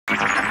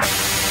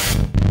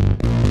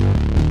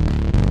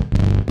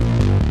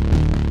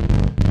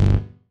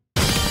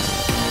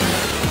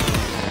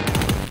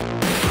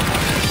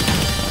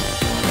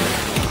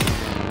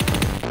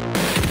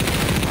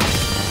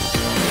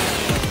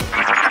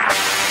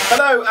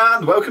Hello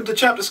and welcome to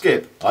Chapter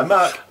Skip. I'm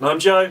Mark. And I'm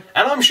Joe.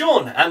 And I'm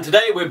Sean, and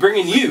today we're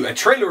bringing you a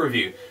trailer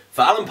review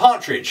for Alan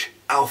Partridge,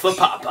 Alpha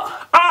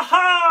Papa.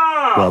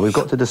 Aha! Well, we've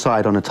got to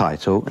decide on a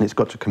title, and it's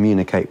got to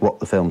communicate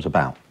what the film's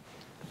about.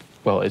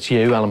 Well, it's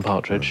you, Alan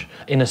Partridge,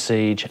 in a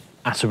siege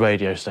at a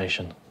radio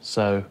station.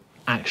 So,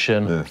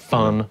 action,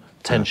 fun,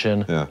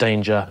 tension,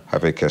 danger.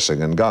 Heavy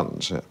kissing and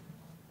guns,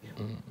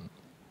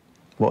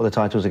 What are the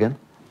titles again?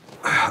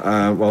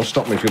 Well,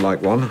 stop me if you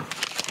like one.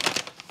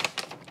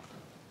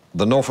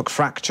 The Norfolk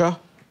Fracture,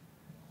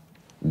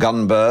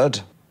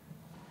 Gunbird,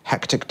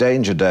 Hectic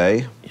Danger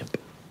Day,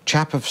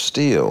 Chap of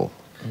Steel.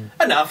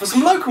 And now for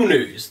some local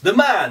news. The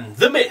man,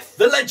 the myth,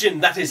 the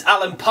legend that is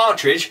Alan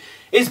Partridge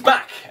is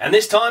back, and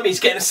this time he's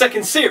getting a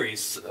second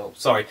series.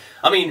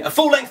 A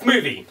full-length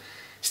movie.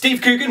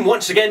 Steve Coogan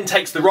once again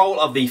takes the role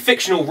of the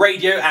fictional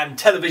radio and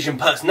television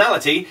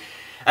personality,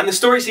 and the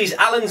story sees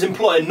Alan's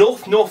employer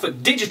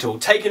Norfolk Digital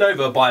taken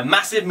over by a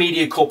massive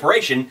media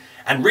corporation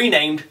and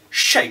renamed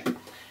Shape.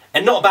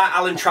 And not about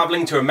Alan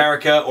travelling to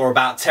America or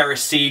about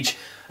terrorist siege,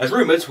 as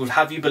rumours would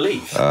have you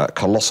believe.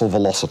 Colossal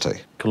Velocity.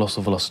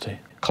 Colossal Velocity.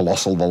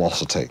 Colossal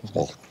Velocity.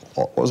 Well,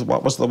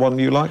 what was the one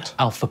you liked?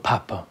 Alpha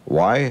Papa.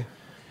 Why?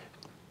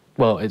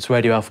 Well, it's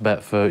radio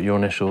alphabet for your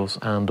initials,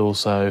 and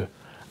also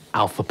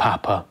Alpha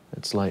Papa.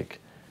 It's like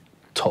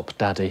Top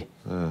Daddy.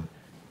 You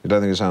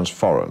don't think it sounds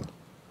foreign?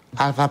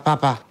 Alpha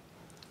Papa.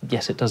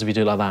 Yes, it does if you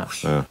do it like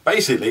that. Yeah.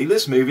 Basically,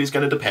 this movie is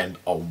going to depend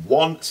on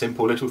one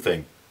simple little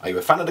thing. Are you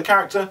a fan of the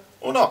character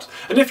or not?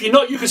 And if you're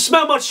not, you can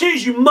smell my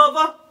cheese, you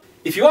mother!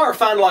 If you are a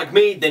fan like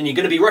me, then you're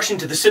going to be rushing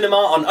to the cinema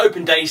on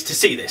open days to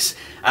see this,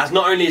 as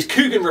not only is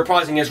Coogan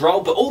reprising his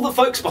role, but all the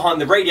folks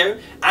behind the radio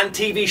and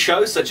TV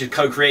shows, such as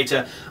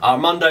co-creator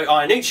Armando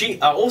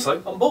Iannucci, are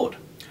also on board.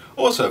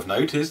 Also of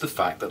note is the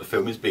fact that the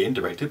film is being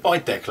directed by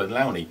Declan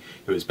Lowney,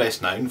 who is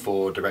best known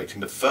for directing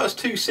the first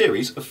two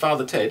series of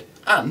Father Ted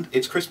and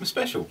its Christmas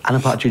special.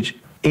 Alan Partridge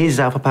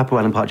is Alpha Papa or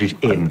Alan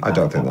Partridge in? I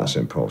don't think that's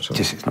important.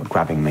 It's not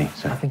grabbing me,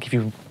 so... I think if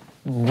you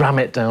ram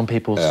it down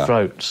people's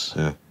throats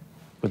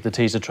with the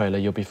teaser trailer,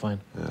 you'll be fine.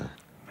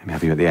 Maybe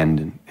have you at the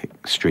end, an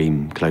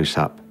extreme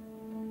close-up.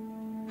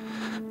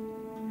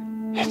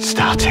 It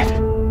started.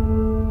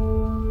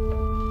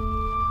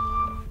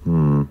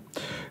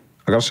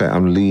 I gotta say,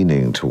 I'm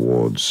leaning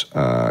towards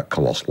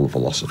Colossal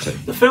Velocity.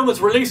 The film was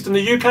released in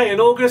the UK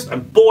in August,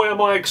 and boy am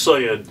I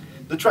excited.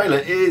 The trailer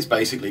is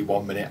basically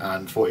 1 minute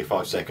and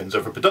 45 seconds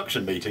of a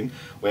production meeting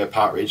where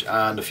Partridge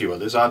and a few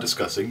others are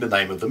discussing the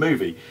name of the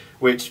movie,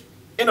 which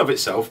in of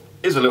itself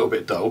is a little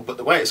bit dull, but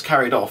the way it's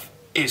carried off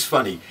is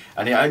funny,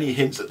 and it only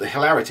hints at the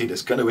hilarity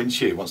that's going to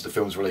ensue once the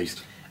film's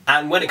released.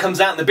 And when it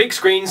comes out in the big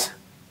screens,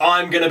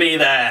 I'm going to be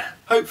there.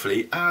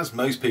 Hopefully, as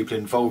most people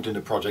involved in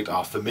the project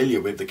are familiar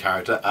with the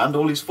character and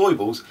all his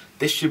foibles,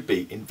 this should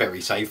be in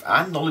very safe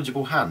and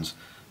knowledgeable hands.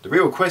 The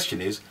real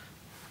question is,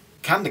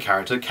 can the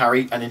character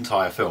carry an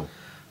entire film?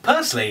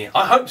 Personally,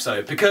 I hope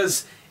so,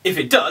 because if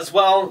it does,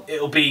 well,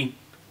 it'll be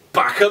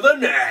back of the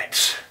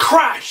net.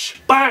 Crash!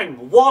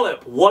 Bang!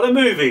 Wallop! What a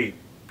movie!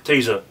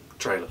 Teaser.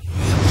 Trailer.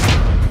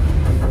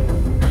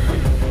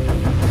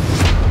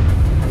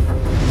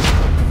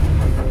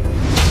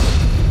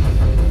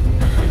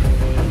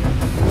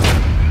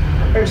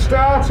 It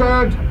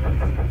started!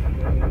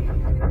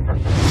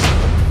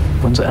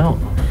 When's it out?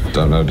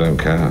 Don't know, don't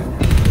care.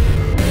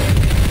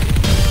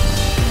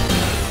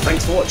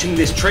 Thanks for watching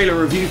this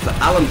trailer review for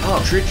Alan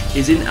Partridge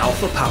is in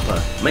Alpha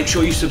Papa. Make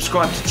sure you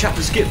subscribe to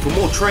Chapter Skip for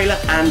more trailer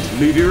and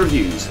movie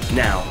reviews.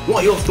 Now,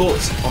 what are your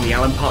thoughts on the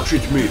Alan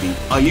Partridge movie?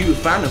 Are you a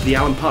fan of the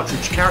Alan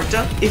Partridge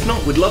character? If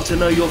not, we'd love to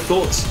know your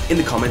thoughts in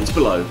the comments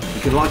below.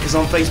 You can like us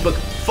on Facebook,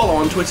 follow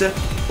on Twitter,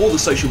 all the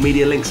social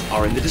media links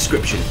are in the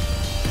description.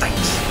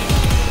 Thanks.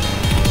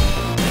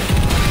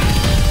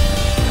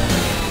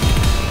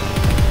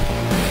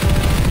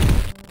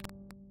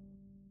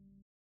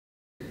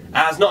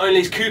 As not only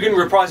is Coogan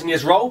reprising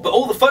his role, but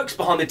all the folks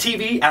behind the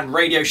TV and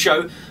radio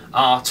show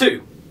are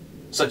too.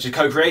 Such as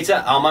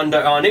co-creator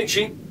Armando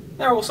Iannucci,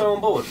 they're also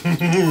on board.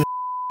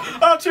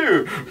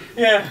 R2!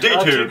 Yeah.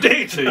 D2!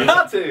 D2.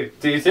 R2!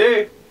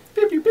 D2!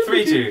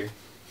 3-2.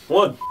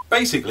 1.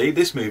 Basically,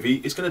 this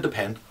movie is going to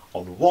depend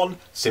on one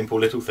simple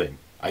little thing.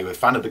 Are you a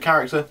fan of the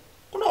character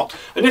or not?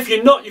 And if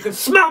you're not, you can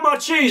smell my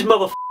cheese,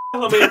 mother.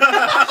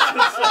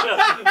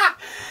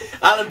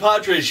 Alan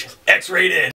Partridge, X-rated.